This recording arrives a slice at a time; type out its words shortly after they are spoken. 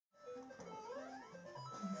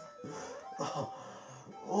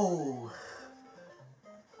Oh.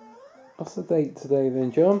 What's the date today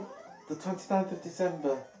then, John? The 29th of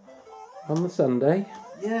December. On the Sunday?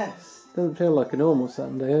 Yes. Doesn't feel like a normal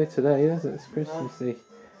Sunday today, does it? It's Christmassy.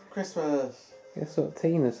 Christmas. Guess what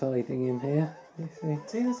Tina's hiding in here? You see?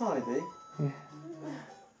 Tina's hiding? Yeah.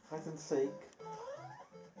 Hide and seek.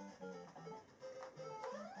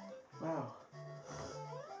 Wow.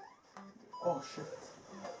 Oh shit.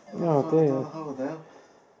 Oh dear. Oh dear.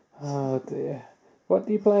 Oh dear. What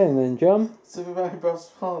are you playing then, John? Super Mario Bros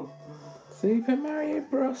 1. Super Mario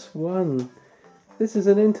Bros 1. This is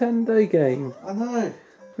a Nintendo game. I know.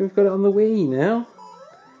 We've got it on the Wii now.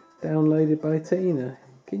 Downloaded by Tina.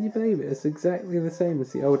 Can you believe it? It's exactly the same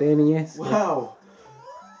as the old NES game. Wow.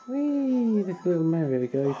 Whee! Look at little Mario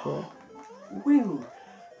go for it. Whew.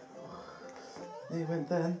 He went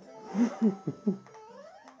then.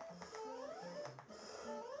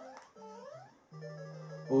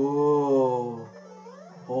 Oh.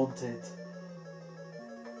 Haunted.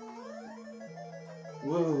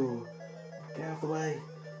 Whoa. Get out of the way.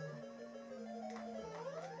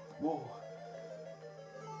 Whoa.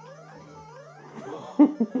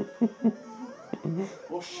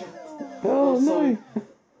 Oh shit. Oh no!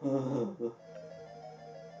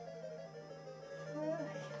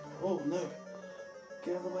 Oh no.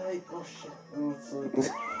 Get out of the way. Oh shit. Oh, sorry.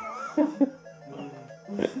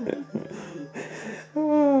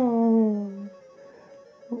 Oh.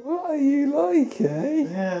 What are you like, eh?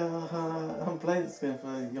 Yeah, I'm playing this game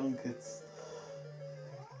for young kids.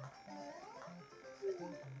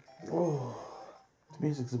 Oh, the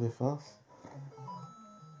music's a bit fast.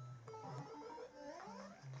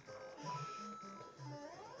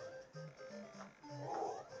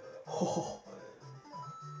 Oh.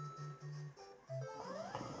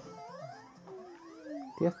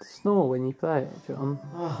 Do you have to snore when you play it, John?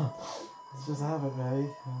 Oh, it's just a habit, really.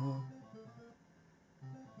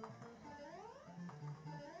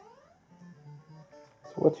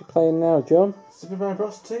 So what are you playing now, John? Super Mario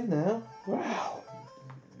Bros 2 now. Wow.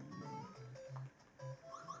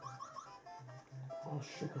 Oh,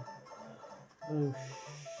 sugar. Oh,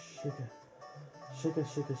 sugar. Sugar,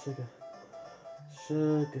 sugar, sugar.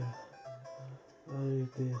 Sugar. Oh,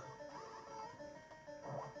 dear.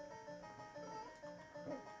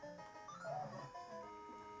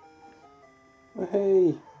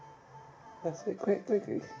 Hey. That's it, quick,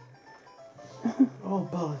 quickly. Oh,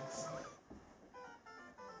 bollocks.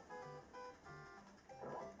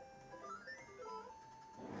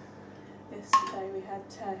 Yesterday we had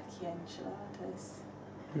turkey enchiladas.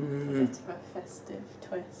 A bit of a festive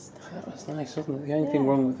twist. That was nice, wasn't it? The only thing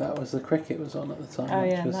wrong with that was the cricket was on at the time. Oh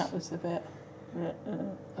which yeah, was that was a bit.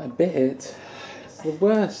 a bit. It's the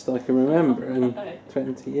worst I can remember in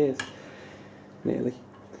 20 years. Nearly.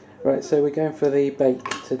 Right, so we're going for the bake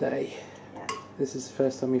today. Yeah. This is the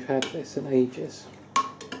first time we've had this in ages.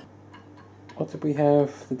 What did we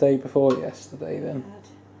have the day before yesterday then? We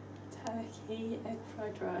had turkey, egg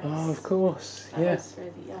fried rice. Oh, of course, That yeah. was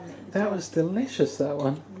really yummy. That was delicious, that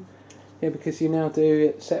one. Yeah, because you now do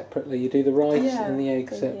it separately. You do the rice and the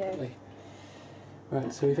egg separately.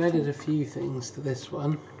 Right, so we've added a few things to this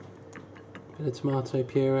one. Bit of tomato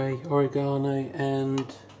puree, oregano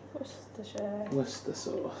and Worcester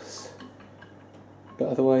sauce. But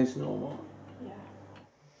otherwise normal. Yeah.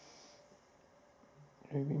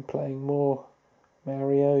 We've been playing more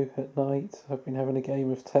Mario at night. I've been having a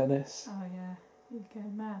game of tennis. Oh yeah, you go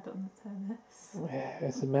mad on the tennis. Yeah,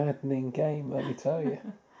 it's a maddening game, let me tell you.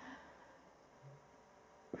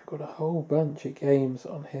 We've got a whole bunch of games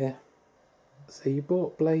on here. So you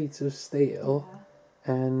bought Blades of Steel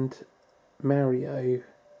and Mario,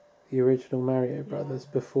 the original Mario Brothers,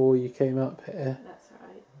 before you came up here. That's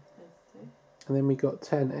right, those two. And then we got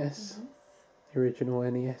Tennis, the original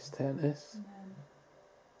NES Tennis. And then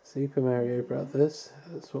Super Mario Brothers,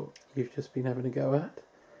 that's what you've just been having a go at.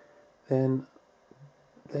 Then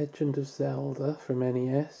Legend of Zelda from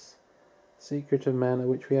NES, Secret of Mana,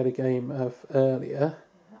 which we had a game of earlier,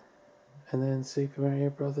 and then Super Mario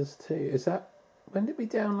Bros 2. Is that, when did we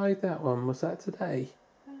download that one? Was that today?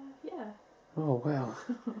 yeah. Oh wow.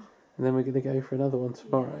 And then we're going to go for another one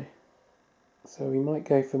tomorrow. So we might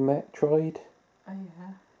go for Metroid. Oh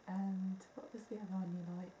yeah, and what was the other one you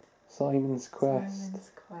liked? Simon's Quest.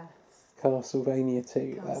 Simon's Quest. Castlevania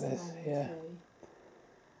 2, that is, Castlevania yeah. 2.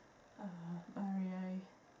 Mario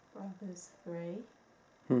Brothers 3.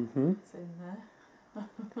 Mm-hmm. It's in there.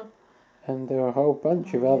 And there are a whole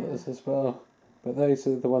bunch of others as well. But those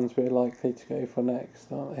are the ones we're likely to go for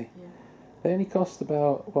next, aren't they? Yeah. They only cost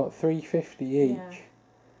about, what, $3.50 each? Yeah.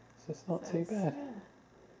 So it's not too bad.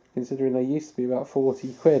 Considering they used to be about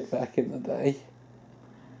 40 quid back in the day.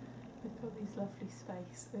 With all these lovely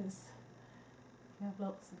spaces, you have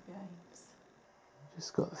lots of games.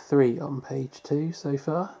 Just got 3 on page 2 so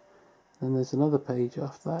far. Then there's another page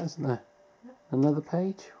after that, isn't there? Yep. Another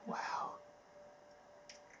page? Wow.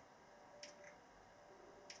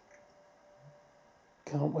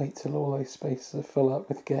 Can't wait till all those spaces are full up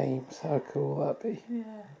with games. How cool will that be? Yeah.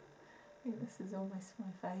 I think this is almost my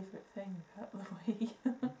favourite thing about the Wii.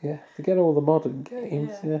 Yeah, forget all the modern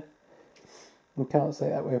games, Yeah. yeah. We can't say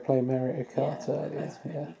that we were playing Mario Kart Yeah, earlier. that's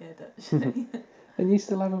pretty Yeah. good actually. And you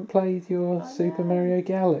still haven't played your I Super know. Mario I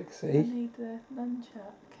Galaxy? need the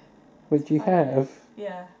nunchuck. Which you have?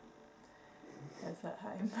 Yeah. There's at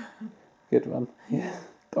home. Good one. Yeah. Yeah.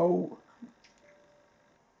 Oh.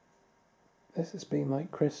 This has been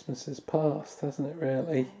like Christmases past, hasn't it,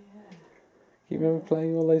 really? Yeah. You remember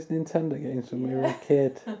playing all those Nintendo games when we were a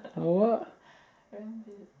kid? Oh, what? I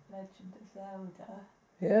remember Legend of Zelda.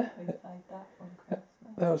 Yeah? We played that on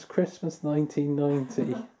Christmas. That was Christmas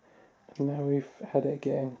 1990. And now we've had it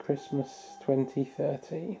again, Christmas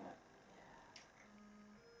 2013.